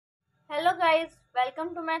Hello guys, welcome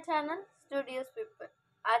to my channel studios people.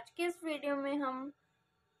 आज के इस वीडियो में हम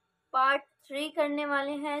पार्ट 3 करने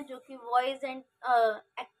वाले हैं, जो कि voice and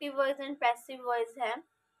active voice and passive voice है।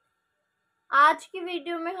 आज की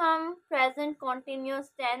वीडियो में हम present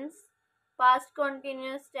continuous tense, past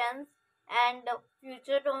continuous tense and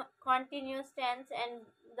future continuous tense and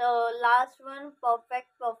the last one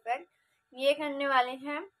perfect ये करने वाले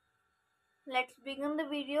हैं। Let's begin the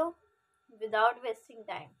video without wasting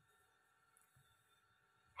time.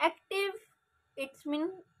 Active it's mean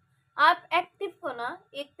आप एक्टिव को ना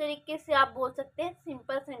एक तरीके से आप बोल सकते हैं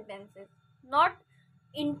simple sentences, not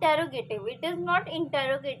interrogative. It is not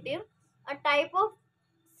interrogative, a type of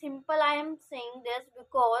simple. I am saying this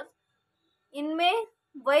because इनमें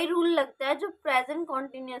वही रूल लगता है जो प्रेजेंट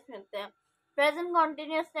कॉन्टिन्यूअस में होता है। प्रेजेंट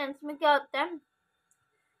कॉन्टिन्यूअस टेंस में क्या होता है?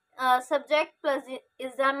 सब्जेक्ट प्लस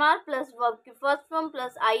इज़ामार प्लस वर्ब की first form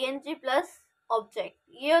plus ING plus object,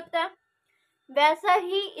 ये होता है। वैसा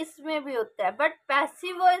ही इसमें भी होता है, बट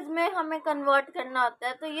पैसिव वॉइस में हमें कन्वर्ट करना होता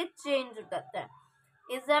है तो ये चेंज हो जाता है।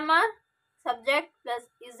 इज़ामार subject plus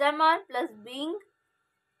इज़ामार plus being,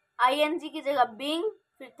 ING की जगह बीइंग,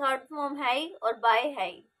 फिर थर्ड फॉर्म है और बाय है।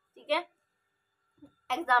 ठीक है,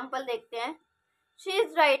 एग्जांपल देखते हैं। She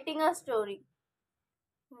is writing a story,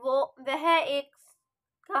 वह एक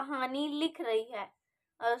कहानी लिख रही है।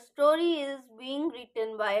 A story is being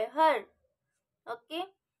written by her. Okay,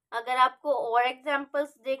 अगर आपको और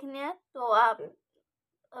एग्जांपल्स देखने हैं तो आप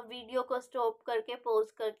वीडियो को स्टॉप करके पॉज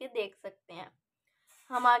करके देख सकते हैं।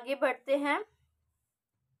 हम आगे बढ़ते हैं।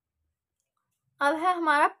 अब है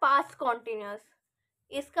हमारा पास्ट कॉन्टिन्यूअस।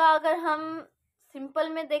 इसका अगर हम सिंपल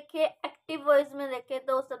में देखें, एक्टिव वॉइस में देखें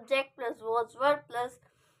तो subject plus was verb plus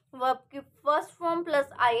verb की first form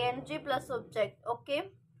plus ING plus object. Okay,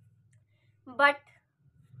 but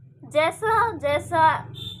जैसा जैसा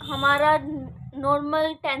हमारा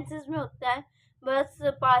नॉर्मल टेंसेस में होता है, बस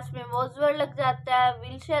पास्ट में वॉज वर्ब लग जाता है,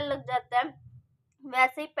 विल शैल लग जाता है,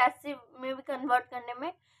 वैसे ही पैसिव में भी कन्वर्ट करने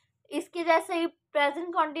में इसके जैसे ही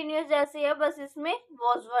प्रेजेंट कॉन्टिन्यूअस जैसे है, बस इसमें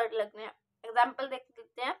वॉज वर्ब लगने हैं। एग्जाम्पल देख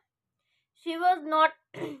लेते हैं। शी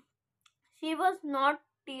वॉज नॉट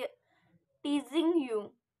टीजिंग यू,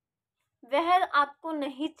 वह आपको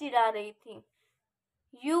नहीं चिढ़ा रही थी।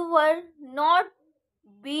 You were not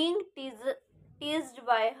being teased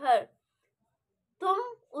bye हर, तुम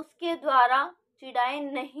उसके द्वारा चिढ़ाए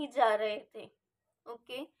नहीं जा रहे थे।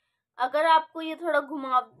 ओके, अगर आपको ये थोड़ा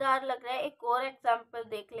घुमावदार लग रहा है, एक और एग्जांपल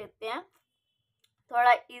देख लेते हैं,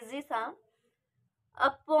 थोड़ा इजी सा। A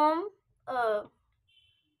poem,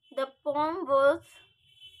 the pome was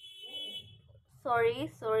sorry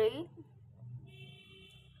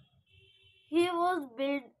he was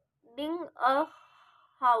building a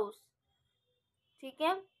house. ठीक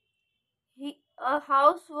है, a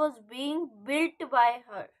house was being built by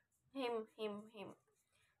her, him.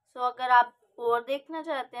 So अगर आप और देखना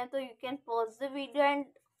चाहते हैं तो you can pause the video and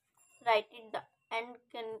write it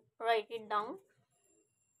down.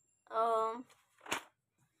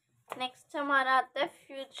 Next हमारा आता है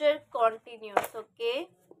future continuous. Okay,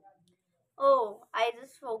 I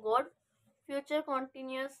just forgot, future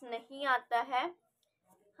continuous नहीं आता है।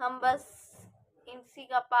 हम बस इसी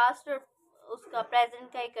का पास्ट और उसका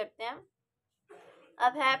प्रेजेंट का ही करते हैं।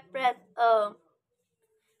 अब है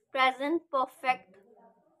प्रेजेंट परफेक्ट।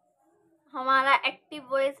 हमारा active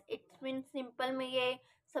voice it's mean simple में ये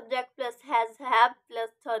subject plus has have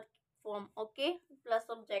plus third form, okay, plus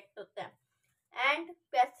object होता है। एंड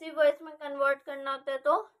पैसिव वॉइस में कन्वर्ट करना होता है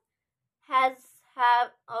तो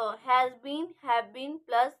has been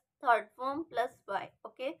plus third form plus by.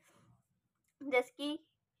 Okay, जैसे कि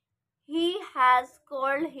he has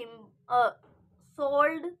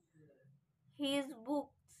sold his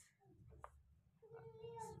books,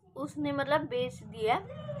 उसने मतलब बेच दिया।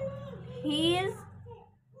 his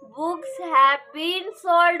books have been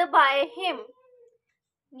sold by him,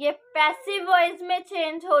 ये पैसिव वॉइस में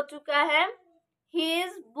चेंज हो चुका है।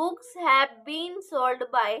 his books have been sold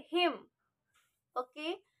by him।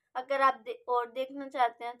 Okay, अगर आप और देखना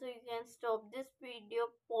चाहते हैं तो you can stop this video,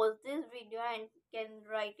 pause this video and can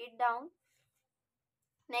write it down.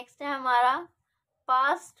 Next है हमारा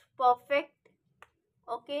पास्ट परफेक्ट।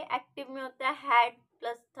 ओके, एक्टिव में होता है हैड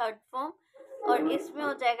प्लस थर्ड फॉर्म और इसमें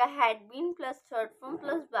हो जाएगा had been plus third form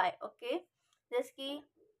plus by. Okay, जैसे कि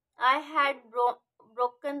I had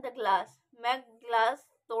broken the glass, मैं ग्लास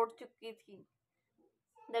तोड़ चुकी थी।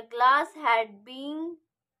 The glass had been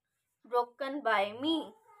broken by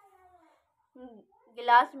मी,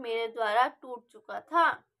 गिलास मेरे द्वारा टूट चुका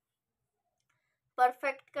था।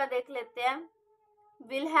 परफेक्ट का देख लेते हैं।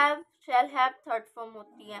 Will have shall have third form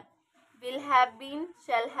होती है। Will have been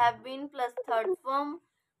shall have been plus third form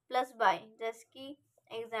plus by, जैसे कि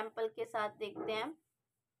एग्जाम्पल के साथ देखते हैं।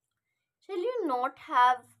 शैल यू नॉट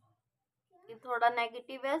हैव, ये थोड़ा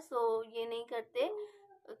नेगेटिव है, सो ये नहीं करते,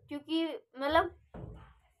 क्योंकि मतलब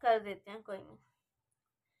कर देते हैं, कोई नहीं।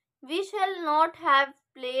 We shall not have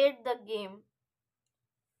played the game,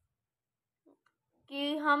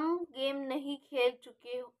 कि हम गेम नहीं खेल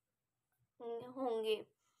चुके होंगे।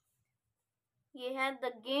 ये है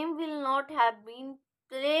the game will not have been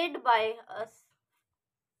played by us.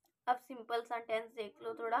 अब सिंपल सेंटेंस देख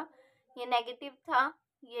लो थोड़ा, ये नेगेटिव था,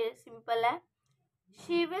 ये सिंपल है।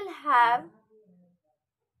 She will have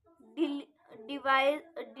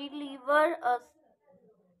deliver a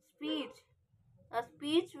speech. A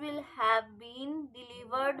speech will have been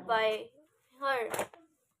delivered by her.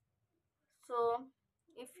 So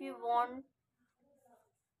if you want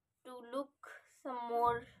to look some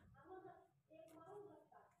more,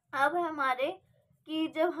 अब हमारे कि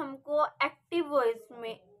जब हमको एक्टिव वॉइस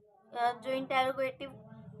में जो इंटेरोगेटिव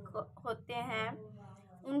होते हैं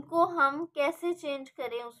उनको हम कैसे चेंज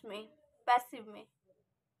करें उसमें पैसिव में।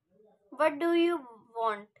 What do you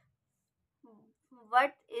want?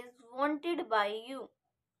 What is wanted by you?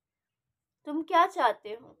 तुम क्या चाहते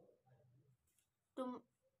हो?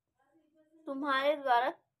 तुम्हारे द्वारा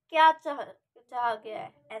क्या चाहा गया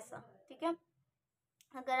है, ऐसा, ठीक है।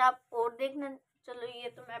 अगर आप और देखना, चलो ये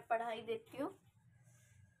तो मैं पढ़ाई देती हूँ।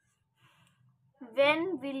 When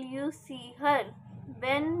will you see her?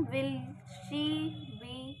 When will she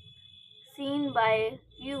be seen by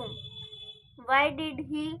you? Why did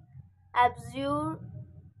he absorb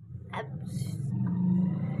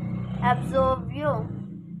you?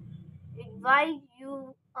 Why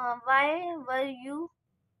were you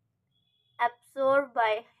absorbed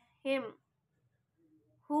by him?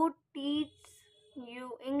 Who teaches you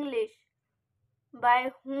English? By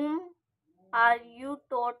whom are you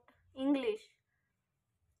taught English?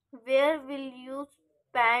 Where will you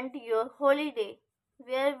spend your holiday?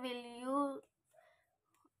 Where will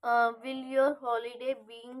your holiday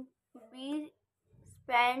be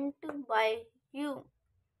spent by you?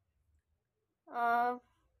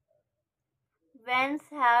 Whence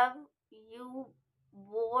have you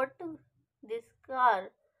bought this car?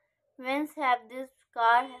 Whence have this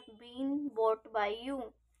car been bought by you?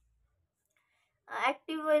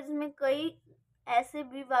 Active voice में कई ऐसे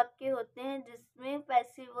भी वाक्य होते हैं जिसमें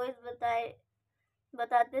passive voice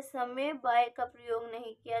बताते समय बाय का प्रयोग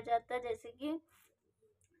नहीं किया जाता, जैसे कि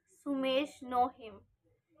Sumesh know him,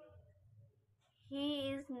 he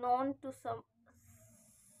is known to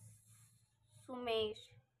Sumesh.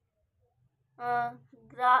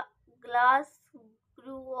 glass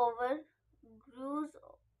grew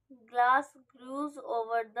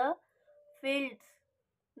over the fields.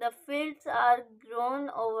 The fields are grown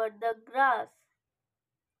over the grass.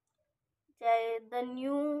 The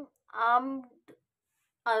new armed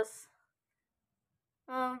us.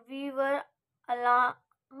 We were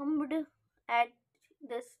alarmed at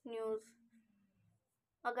this news.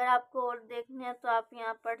 अगर आपको और देखने हैं तो आप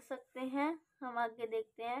यहाँ पढ़ सकते हैं। हम आगे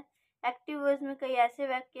देखते हैं। एक्टिव वॉइस में कई ऐसे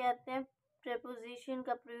वाक्य आते हैं प्रेपोजिशन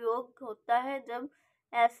का प्रयोग होता है। जब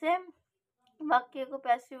ऐसे वाक्य को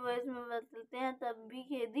पैसिव वॉइस में बदलते हैं तब भी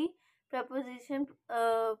यदि प्रपोजिशन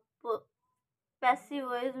पैसिव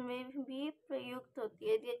वॉइस में भी प्रयुक्त होती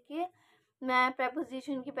है। देखिए, मैं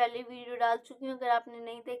प्रपोजिशन की पहले वीडियो डाल चुकी हूँ, अगर आपने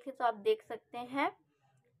नहीं देखे तो आप देख सकते हैं।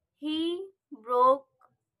 He broke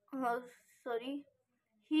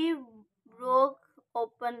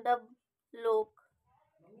open the lock.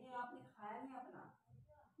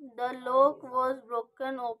 The lock was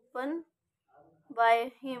broken open by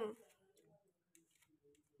him.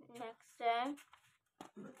 Next है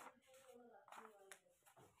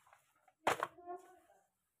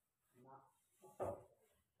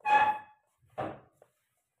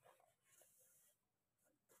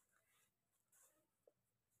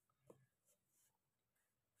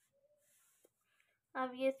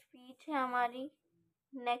अब ये स्पीच है हमारी,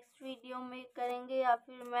 नेक्स्ट वीडियो में करेंगे या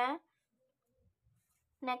फिर मैं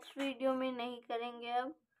नेक्स्ट वीडियो में नहीं करेंगे।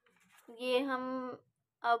 अब ये हम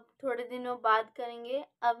अब थोड़े दिनों बाद करेंगे।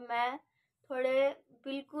 अब मैं थोड़े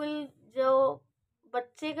बिल्कुल जो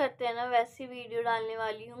बच्चे करते हैं ना वैसी वीडियो डालने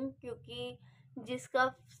वाली हूँ, क्योंकि जिसका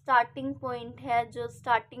स्टार्टिंग पॉइंट है, जो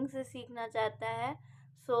स्टार्टिंग से सीखना चाहता है,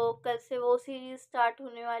 सो कल से वो सीरीज स्टार्ट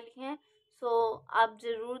होने वाली है। सो आप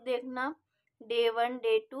ज़रूर देखना, डे 1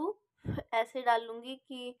 डे 2 ऐसे डालूँगी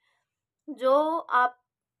कि जो आप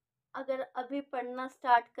अगर अभी पढ़ना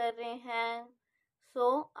स्टार्ट कर रहे हैं,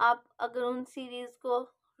 सो आप अगर उन सीरीज़ को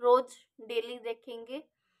रोज़ डेली देखेंगे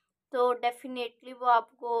तो डेफिनेटली वो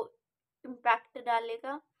आपको इम्पैक्ट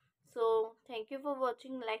डालेगा। So thank you for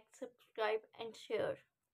watching, like, subscribe and share.